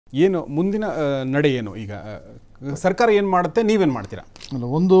ಏನು ಮುಂದಿನ ನಡೆ ಏನು ಈಗ ಸರ್ಕಾರ ಏನು ಮಾಡುತ್ತೆ ನೀವೇನು ಮಾಡ್ತೀರಾ? ಅಲ್ಲ,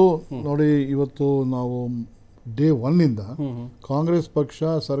 ಒಂದು ನೋಡಿ, ಇವತ್ತು ನಾವು ಡೇ 1 ಇಂದ ಕಾಂಗ್ರೆಸ್ ಪಕ್ಷ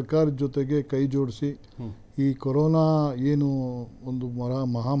ಸರ್ಕಾರದ ಜೊತೆಗೆ ಕೈ ಜೋಡಿಸಿ ಈ ಕೊರೋನಾ ಏನು ಒಂದು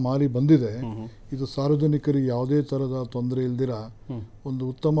ಮಹಾಮಾರಿ ಬಂದಿದೆ, ಇದು ಸಾರ್ವಜನಿಕರಿಗೆ ಯಾವುದೇ ಥರದ ತೊಂದರೆ ಇಲ್ದಿರ ಒಂದು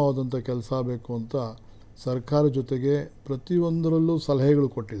ಉತ್ತಮವಾದಂಥ ಕೆಲಸ ಆಗಬೇಕು ಅಂತ ಸರ್ಕಾರ ಜೊತೆಗೆ ಪ್ರತಿಯೊಂದರಲ್ಲೂ ಸಲಹೆಗಳು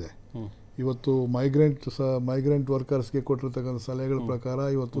ಕೊಟ್ಟಿದೆ. ಇವತ್ತು ಮೈಗ್ರೆಂಟ್ ವರ್ಕರ್ಸ್ಗೆ ಕೊಟ್ಟಿರ್ತಕ್ಕಂಥ ಸಲಹೆಗಳ ಪ್ರಕಾರ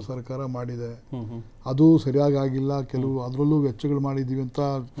ಇವತ್ತು ಸರ್ಕಾರ ಮಾಡಿದೆ. ಅದು ಸರಿಯಾಗಿ ಆಗಿಲ್ಲ, ಕೆಲವು ಅದರಲ್ಲೂ ವೆಚ್ಚಗಳು ಮಾಡಿದ್ದೀವಿ ಅಂತ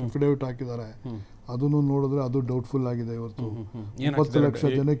ಅಫಿಡವಿಟ್ ಹಾಕಿದ್ದಾರೆ. ಅದನ್ನು ನೋಡಿದ್ರೆ ಅದು ಡೌಟ್ಫುಲ್ ಆಗಿದೆ. ಇವತ್ತು 20 ಲಕ್ಷ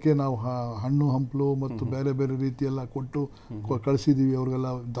ಜನಕ್ಕೆ ನಾವು ಹಣ್ಣು ಹಂಪಲು ಮತ್ತು ಬೇರೆ ಬೇರೆ ರೀತಿಯೆಲ್ಲ ಕೊಟ್ಟು ಕಳಿಸಿದ್ದೀವಿ ಅವ್ರಿಗೆಲ್ಲ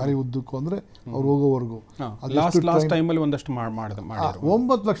ದಾರಿ ಉದ್ದಕ್ಕೂ, ಅಂದರೆ ಅವ್ರು ಹೋಗೋವರೆಗೂ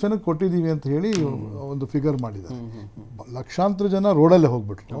 9 ಲಕ್ಷನಕ್ಕೆ ಕೊಟ್ಟಿದ್ದೀವಿ ಅಂತ ಹೇಳಿ ಒಂದು ಫಿಗರ್ ಮಾಡಿದ್ದಾರೆ. ಲಕ್ಷಾಂತರ ಜನ ರೋಡಲ್ಲೇ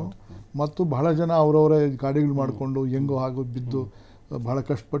ಹೋಗ್ಬಿಟ್ರು ಮತ್ತು ಬಹಳ ಜನ ಅವರವರ ಗಾಡಿಗಳು ಮಾಡಿಕೊಂಡು ಹೆಂಗೋ ಹಾಗೂ ಬಿದ್ದು ಬಹಳ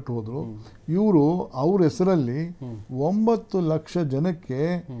ಕಷ್ಟಪಟ್ಟು ಹೋದರು. ಇವರು ಅವ್ರ ಹೆಸರಲ್ಲಿ 9 ಲಕ್ಷ ಜನಕ್ಕೆ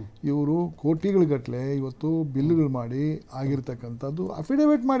ಇವರು ಕೋಟಿಗಳುಗಟ್ಟಲೆ ಇವತ್ತು ಬಿಲ್ಗಳು ಮಾಡಿ ಆಗಿರ್ತಕ್ಕಂಥದ್ದು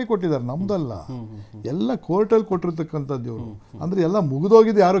ಅಫಿಡವಿಟ್ ಮಾಡಿ ಕೊಟ್ಟಿದ್ದಾರೆ. ನಮ್ದಲ್ಲ, ಎಲ್ಲ ಕೋರ್ಟಲ್ಲಿ ಕೊಟ್ಟಿರ್ತಕ್ಕಂಥದ್ದು ಇವರು. ಅಂದರೆ ಎಲ್ಲ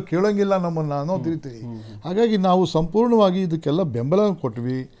ಮುಗಿದೋಗಿದೆ, ಯಾರು ಕೇಳೋಂಗಿಲ್ಲ ನಮ್ಮನ್ನು ಅನ್ನೋ ರೀತಿ. ಹಾಗಾಗಿ ನಾವು ಸಂಪೂರ್ಣವಾಗಿ ಇದಕ್ಕೆಲ್ಲ ಬೆಂಬಲ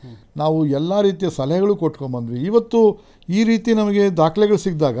ಕೊಟ್ವಿ. ನಾವು ಎಲ್ಲ ರೀತಿಯ ಸಲಹೆಗಳು ಕೊಟ್ಕೊಂಡ್ಬಂದ್ವಿ. ಇವತ್ತು ಈ ರೀತಿ ನಮಗೆ ದಾಖಲೆಗಳು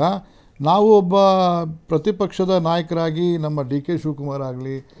ಸಿಕ್ಕಿದಾಗ ನಾವು ಒಬ್ಬ ಪ್ರತಿಪಕ್ಷದ ನಾಯಕರಾಗಿ ನಮ್ಮ ಡಿ ಕೆ ಶಿವಕುಮಾರ್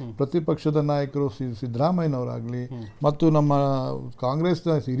ಆಗಲಿ, ಪ್ರತಿಪಕ್ಷದ ನಾಯಕರು ಸಿದ್ದರಾಮಯ್ಯನವರಾಗಲಿ ಮತ್ತು ನಮ್ಮ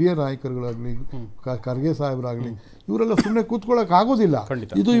ಕಾಂಗ್ರೆಸ್ನ ಹಿರಿಯ ನಾಯಕರುಗಳಾಗಲಿ, ಖರ್ಗೆ ಸಾಹೇಬರಾಗಲಿ, ಇವರೆಲ್ಲ ಸುಮ್ಮನೆ ಕೂತ್ಕೊಳ್ಳೋಕೆ ಆಗೋದಿಲ್ಲ.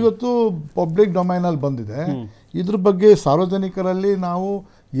 ಇದು ಇವತ್ತು ಪಬ್ಲಿಕ್ ಡೊಮೈನಲ್ಲಿ ಬಂದಿದೆ. ಇದ್ರ ಬಗ್ಗೆ ಸಾರ್ವಜನಿಕರಲ್ಲಿ ನಾವು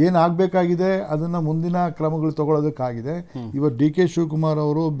ಏನಾಗಬೇಕಾಗಿದೆ ಅದನ್ನು ಮುಂದಿನ ಕ್ರಮಗಳು ತಗೊಳ್ಳೋದಕ್ಕಾಗಿದೆ. ಇವತ್ತು ಡಿ ಕೆ ಶಿವಕುಮಾರ್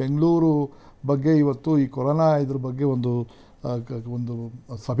ಅವರು ಬೆಂಗಳೂರು ಬಗ್ಗೆ ಇವತ್ತು ಈ ಕೊರೋನಾ ಇದ್ರ ಬಗ್ಗೆ ಒಂದು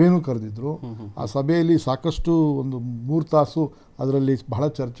ಸಭೆನೂ ಕರೆದಿದ್ರು. ಆ ಸಭೆಯಲ್ಲಿ ಸಾಕಷ್ಟು ಒಂದು 3 ತಾಸು ಅದರಲ್ಲಿ ಬಹಳ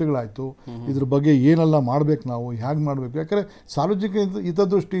ಚರ್ಚೆಗಳಾಯಿತು. ಇದ್ರ ಬಗ್ಗೆ ಏನೆಲ್ಲ ಮಾಡಬೇಕು, ನಾವು ಹೇಗೆ ಮಾಡಬೇಕು. ಯಾಕಂದರೆ ಸಾರ್ವಜನಿಕ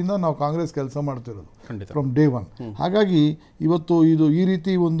ಹಿತದೃಷ್ಟಿಯಿಂದ ನಾವು ಕಾಂಗ್ರೆಸ್ ಕೆಲಸ ಮಾಡ್ತಿರೋದು ಫ್ರಮ್ ಡೇ 1. ಹಾಗಾಗಿ ಇವತ್ತು ಇದು ಈ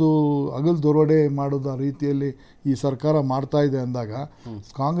ರೀತಿ ಒಂದು ಹಗಲು ದೊರಡೆ ಮಾಡೋದ ರೀತಿಯಲ್ಲಿ ಈ ಸರ್ಕಾರ ಮಾಡ್ತಾ ಇದೆ ಅಂದಾಗ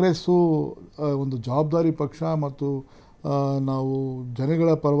ಕಾಂಗ್ರೆಸ್ಸು ಒಂದು ಜವಾಬ್ದಾರಿ ಪಕ್ಷ ಮತ್ತು ನಾವು ಜನಗಳ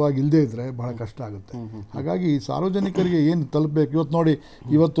ಪರವಾಗಿ ಇಲ್ಲದೇ ಇದ್ದರೆ ಬಹಳ ಕಷ್ಟ ಆಗುತ್ತೆ. ಹಾಗಾಗಿ ಸಾರ್ವಜನಿಕರಿಗೆ ಏನು ತಲುಪಬೇಕು. ಇವತ್ತು ನೋಡಿ,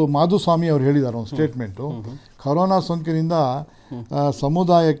 ಇವತ್ತು ಮಾಧುಸ್ವಾಮಿ ಅವರು ಹೇಳಿದ್ದಾರೆ ಒಂದು ಸ್ಟೇಟ್ಮೆಂಟು, ಕೊರೋನಾ ಸೋಂಕಿನಿಂದ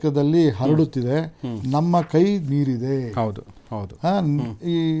ಸಮುದಾಯದಲ್ಲಿ ಹರಡುತ್ತಿದೆ, ನಮ್ಮ ಕೈ ಮೀರಿದೆ,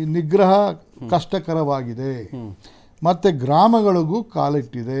 ಈ ನಿಗ್ರಹ ಕಷ್ಟಕರವಾಗಿದೆ, ಮತ್ತು ಗ್ರಾಮಗಳಿಗೂ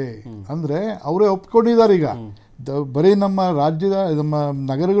ಕಾಲಿಟ್ಟಿದೆ. ಅಂದರೆ ಅವರೇ ಒಪ್ಕೊಂಡಿದ್ದಾರೆ. ಈಗ ಬರೀ ನಮ್ಮ ರಾಜ್ಯದ ನಮ್ಮ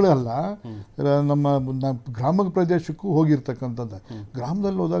ನಗರಗಳಲ್ಲ, ನಮ್ಮ ಗ್ರಾಮ ಪ್ರದೇಶಕ್ಕೂ ಹೋಗಿರ್ತಕ್ಕಂಥದ್ದು.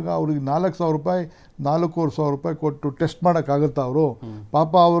 ಗ್ರಾಮದಲ್ಲಿ ಹೋದಾಗ ಅವ್ರಿಗೆ 4,000 ರೂಪಾಯಿ 4,500 ರೂಪಾಯಿ ಕೊಟ್ಟು ಟೆಸ್ಟ್ ಮಾಡೋಕ್ಕಾಗುತ್ತಾ? ಅವರು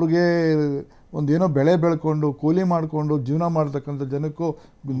ಪಾಪ ಅವ್ರಿಗೆ ಒಂದೇನೋ ಬೆಳೆ ಬೆಳ್ಕೊಂಡು ಕೂಲಿ ಮಾಡಿಕೊಂಡು ಜೀವನ ಮಾಡ್ತಕ್ಕಂಥ ಜನಕ್ಕೂ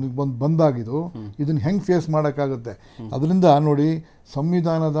ಬಂದಾಗಿದ್ದು ಇದನ್ನು ಹೆಂಗೆ ಫೇಸ್ ಮಾಡೋಕ್ಕಾಗುತ್ತೆ? ಅದರಿಂದ ನೋಡಿ,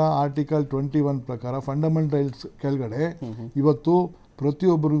 ಸಂವಿಧಾನದ ಆರ್ಟಿಕಲ್ 21 ಪ್ರಕಾರ ಫಂಡಮೆಂಟಲ್ಸ್ ಕೆಳಗಡೆ ಇವತ್ತು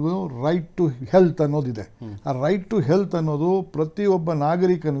ಪ್ರತಿಯೊಬ್ಬರಿಗೂ ರೈಟ್ ಟು ಹೆಲ್ತ್ ಅನ್ನೋದಿದೆ. ಆ ರೈಟ್ ಟು ಹೆಲ್ತ್ ಅನ್ನೋದು ಪ್ರತಿಯೊಬ್ಬ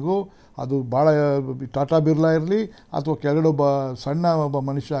ನಾಗರಿಕನಿಗೂ, ಅದು ಭಾಳ ಟಾಟಾ ಬಿರ್ಲಾ ಇರಲಿ ಅಥವಾ ಕೆಳಗಡೆ ಒಬ್ಬ ಸಣ್ಣ ಒಬ್ಬ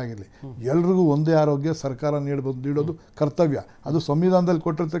ಮನುಷ್ಯ ಆಗಿರಲಿ, ಎಲ್ರಿಗೂ ಒಂದೇ ಆರೋಗ್ಯ ಸರ್ಕಾರ ನೀಡೋದು ಕರ್ತವ್ಯ. ಅದು ಸಂವಿಧಾನದಲ್ಲಿ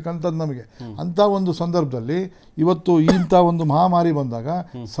ಕೊಟ್ಟಿರ್ತಕ್ಕಂಥದ್ದು ನಮಗೆ. ಅಂಥ ಒಂದು ಸಂದರ್ಭದಲ್ಲಿ ಇವತ್ತು ಇಂಥ ಒಂದು ಮಹಾಮಾರಿ ಬಂದಾಗ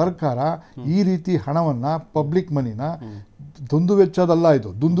ಸರ್ಕಾರ ಈ ರೀತಿ ಹಣವನ್ನು, ಪಬ್ಲಿಕ್ ಮನಿನ, ದುಂದು ವೆಚ್ಚದಲ್ಲ, ಇದು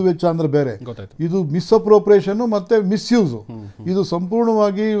ದುಂದು ವೆಚ್ಚ ಅಂದರೆ ಬೇರೆ, ಇದು ಮಿಸ್ಅಪ್ರೋಪ್ರಿಯೇಷನ್ನು ಮತ್ತು ಮಿಸ್ಯೂಸು. ಇದು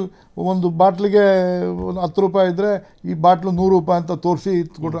ಸಂಪೂರ್ಣವಾಗಿ ಒಂದು ಬಾಟ್ಲಿಗೆ 10 ರೂಪಾಯಿ ಇದ್ದರೆ ಈ ಬಾಟ್ಲು 100 ರೂಪಾಯಿ ಅಂತ ತೋರಿಸಿ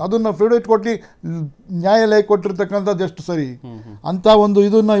ಕೊಟ್ಟರು. ಅದನ್ನು ಫಿಡವಿಟ್ ಕೊಟ್ಟು ನ್ಯಾಯಾಲಯ ಕೊಟ್ಟಿರ್ತಕ್ಕಂಥದ್ದು ಎಷ್ಟು ಸರಿ? ಅಂಥ ಒಂದು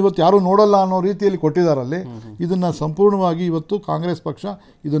ಇದನ್ನು ಇವತ್ತು ಯಾರೂ ನೋಡಲ್ಲ ಅನ್ನೋ ರೀತಿಯಲ್ಲಿ ಕೊಟ್ಟಿದ್ದಾರಲ್ಲಿ. ಇದನ್ನು ಸಂಪೂರ್ಣವಾಗಿ ಇವತ್ತು ಕಾಂಗ್ರೆಸ್ ಪಕ್ಷ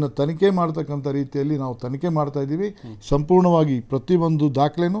ಇದನ್ನು ತನಿಖೆ ಮಾಡ್ತಕ್ಕಂಥ ರೀತಿಯಲ್ಲಿ ನಾವು ತನಿಖೆ ಮಾಡ್ತಾ ಇದ್ದೀವಿ. ಸಂಪೂರ್ಣವಾಗಿ ಪ್ರತಿಯೊಂದು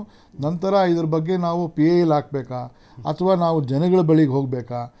ದಾಖಲೆನೂ. ನಂತರ ಇದ್ರ ಬಗ್ಗೆ ನಾವು PIL ಹಾಕಬೇಕಾ, ಅಥವಾ ನಾವು ಜನಗಳ ಬಳಿಗೆ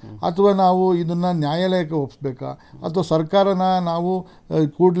ಹೋಗಬೇಕಾ, ಅಥವಾ ನಾವು ಇದನ್ನು ನ್ಯಾಯಾಲಯಕ್ಕೆ ಒಪ್ಪಿಸ್ಬೇಕಾ, ಅಥವಾ ಸರ್ಕಾರನ ನಾವು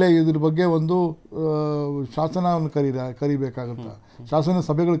ಕೂಡಲೇ ಇದ್ರ ಬಗ್ಗೆ ಒಂದು ಶಾಸನವನ್ನು ಕರಿಬೇಕಾಗುತ್ತಾ, ಶಾಸನ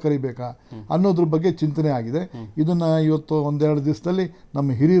ಸಭೆಗಳು ಕರಿಬೇಕಾ ಅನ್ನೋದ್ರ ಬಗ್ಗೆ ಚಿಂತನೆ ಆಗಿದೆ. ಇದನ್ನು ಇವತ್ತು 1-2 ದಿವಸದಲ್ಲಿ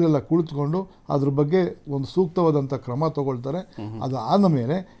ನಮ್ಮ ಹಿರಿಯರೆಲ್ಲ ಕುಳಿತುಕೊಂಡು ಅದ್ರ ಬಗ್ಗೆ ಒಂದು ಸೂಕ್ತವಾದಂಥ ಕ್ರಮ ತಗೊಳ್ತಾರೆ. ಅದು ಆದ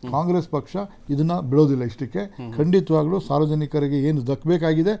ಮೇಲೆ ಕಾಂಗ್ರೆಸ್ ಪಕ್ಷ ಇದನ್ನು ಬಿಡೋದಿಲ್ಲ. ಇಷ್ಟಕ್ಕೆ ಖಂಡಿತವಾಗ್ಲೂ ಸಾರ್ವಜನಿಕರಿಗೆ ಏನು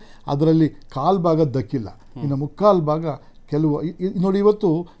ದಕ್ಕಬೇಕಾಗಿದೆ ಅದರಲ್ಲಿ ಕಾಲು ಭಾಗ ದಕ್ಕಿಲ್ಲ, ಇನ್ನು ಮುಕ್ಕಾಲು ಭಾಗ ಕೆಲವು ನೋಡಿ. ಇವತ್ತು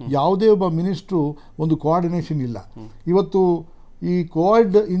ಯಾವುದೇ ಒಬ್ಬ ಮಿನಿಸ್ಟ್ರು ಒಂದು ಕೋಆರ್ಡಿನೇಷನ್ ಇಲ್ಲ. ಇವತ್ತು ಈ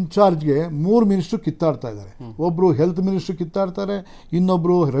ಕೋವಿಡ್ ಇನ್ಚಾರ್ಜ್ಗೆ 3 ಮಿನಿಸ್ಟ್ರು ಕಿತ್ತಾಡ್ತಾ ಇದ್ದಾರೆ. ಒಬ್ಬರು ಹೆಲ್ತ್ ಮಿನಿಸ್ಟ್ರು ಕಿತ್ತಾಡ್ತಾರೆ,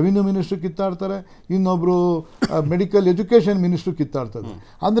 ಇನ್ನೊಬ್ಬರು ರೆವಿನ್ಯೂ ಮಿನಿಸ್ಟ್ರು ಕಿತ್ತಾಡ್ತಾರೆ, ಇನ್ನೊಬ್ಬರು ಮೆಡಿಕಲ್ ಎಜುಕೇಷನ್ ಮಿನಿಸ್ಟ್ರು ಕಿತ್ತಾಡ್ತಾ ಇದ್ದಾರೆ.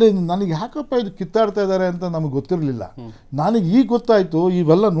 ಅಂದರೆ ನನಗೆ ಯಾಕಪ್ಪ ಇದು ಕಿತ್ತಾಡ್ತಾ ಇದ್ದಾರೆ ಅಂತ ನಮಗೆ ಗೊತ್ತಿರಲಿಲ್ಲ. ನನಗೆ ಈಗ ಗೊತ್ತಾಯಿತು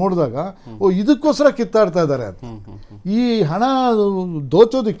ಇವೆಲ್ಲ ನೋಡಿದಾಗ, ಇದಕ್ಕೋಸ್ಕರ ಕಿತ್ತಾಡ್ತಾ ಇದ್ದಾರೆ ಅಂತ. ಈ ಹಣ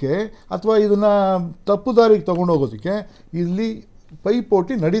ದೋಚೋದಕ್ಕೆ ಅಥವಾ ಇದನ್ನು ತಪ್ಪು ದಾರಿಗೆ ತಗೊಂಡು ಹೋಗೋದಕ್ಕೆ ಇಲ್ಲಿ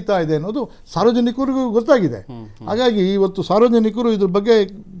ಪೈಪೋಟಿ ನಡೀತಾ ಇದೆ ಅನ್ನೋದು ಸಾರ್ವಜನಿಕರಿಗೂ ಗೊತ್ತಾಗಿದೆ. ಹಾಗಾಗಿ ಇವತ್ತು ಸಾರ್ವಜನಿಕರು ಇದ್ರ ಬಗ್ಗೆ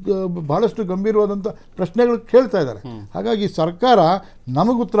ಬಹಳಷ್ಟು ಗಂಭೀರವಾದಂಥ ಪ್ರಶ್ನೆಗಳು ಕೇಳ್ತಾ ಇದ್ದಾರೆ. ಹಾಗಾಗಿ ಸರ್ಕಾರ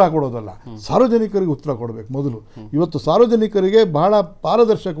ನಮಗೆ ಉತ್ತರ ಕೊಡೋದಲ್ಲ, ಸಾರ್ವಜನಿಕರಿಗೆ ಉತ್ತರ ಕೊಡಬೇಕು ಮೊದಲು. ಇವತ್ತು ಸಾರ್ವಜನಿಕರಿಗೆ ಬಹಳ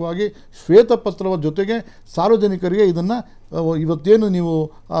ಪಾರದರ್ಶಕವಾಗಿ ಶ್ವೇತಪತ್ರದ ಜೊತೆಗೆ ಸಾರ್ವಜನಿಕರಿಗೆ ಇದನ್ನು ಇವತ್ತೇನು ನೀವು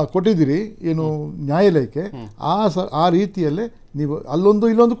ಕೊಟ್ಟಿದ್ದೀರಿ ಏನು ನ್ಯಾಯಾಲಯಕ್ಕೆ, ಆ ರೀತಿಯಲ್ಲೇ ನೀವು ಅಲ್ಲೊಂದು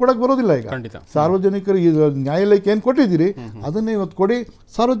ಇಲ್ಲೊಂದು ಕೊಡಕ್ಕೆ ಬರೋದಿಲ್ಲ. ಈಗ ಸಾರ್ವಜನಿಕರಿಗೆ ನ್ಯಾಯಾಲಯಕ್ಕೆ ಏನು ಕೊಟ್ಟಿದ್ದೀರಿ ಅದನ್ನೇ ಇವತ್ತು ಕೊಡಿ,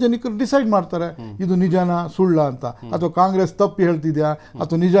 ಸಾರ್ವಜನಿಕರು ಡಿಸೈಡ್ ಮಾಡ್ತಾರೆ ಇದು ನಿಜನಾ ಸುಳ್ಳ ಅಂತ, ಅಥವಾ ಕಾಂಗ್ರೆಸ್ ತಪ್ಪು ಹೇಳ್ತಿದ್ಯಾ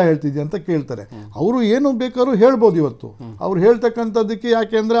ಅಥವಾ ನಿಜ ಹೇಳ್ತಿದ್ಯಾ ಅಂತ ಕೇಳ್ತಾರೆ. ಅವರು ಏನು ಬೇಕಾದ್ರೂ ಹೇಳ್ಬೋದು. ಇವತ್ತು ಅವ್ರು ಹೇಳ್ತಕ್ಕಂಥದ್ದಕ್ಕೆ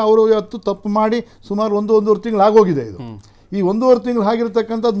ಯಾಕೆ ಅಂದರೆ ಅವರು ಇವತ್ತು ತಪ್ಪು ಮಾಡಿ ಸುಮಾರು 1-1.5 ತಿಂಗಳು ಆಗೋಗಿದೆ. ಇದು ಈ 1.5 ತಿಂಗಳು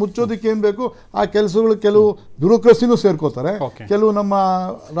ಆಗಿರ್ತಕ್ಕಂಥದ್ದು ಮುಚ್ಚೋದಕ್ಕೆ ಏನು ಬೇಕು ಆ ಕೆಲಸಗಳು, ಕೆಲವು ಬ್ಯೂರೋಕ್ರಸಿನೂ ಸೇರ್ಕೋತಾರೆ, ಕೆಲವು ನಮ್ಮ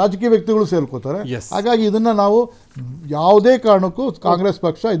ರಾಜಕೀಯ ವ್ಯಕ್ತಿಗಳು ಸೇರ್ಕೋತಾರೆ. ಹಾಗಾಗಿ ಇದನ್ನು ನಾವು ಯಾವುದೇ ಕಾರಣಕ್ಕೂ ಕಾಂಗ್ರೆಸ್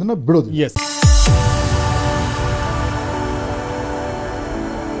ಪಕ್ಷ ಇದನ್ನು ಬಿಡೋದು.